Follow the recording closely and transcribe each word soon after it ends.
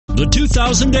the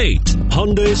 2008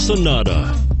 Hyundai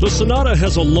Sonata. The Sonata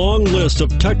has a long list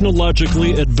of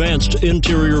technologically advanced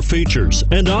interior features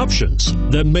and options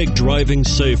that make driving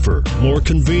safer, more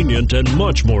convenient, and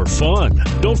much more fun.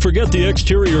 Don't forget the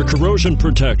exterior corrosion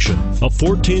protection, a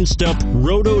 14-step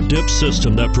roto-dip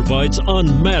system that provides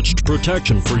unmatched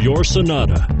protection for your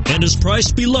Sonata and is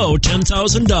priced below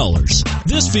 $10,000.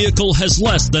 This vehicle has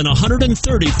less than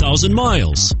 130,000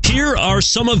 miles. Here are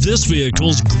some of this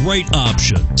vehicle's great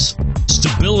options: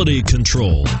 stability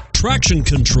control, traction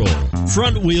control,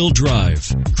 front-wheel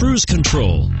drive, cruise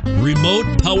control,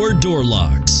 remote power door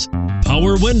locks,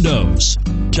 power windows,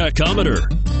 tachometer,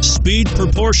 speed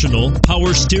proportional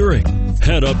power steering,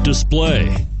 head-up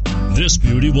display. This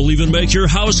beauty will even make your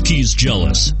house keys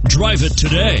jealous. Drive it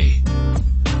today.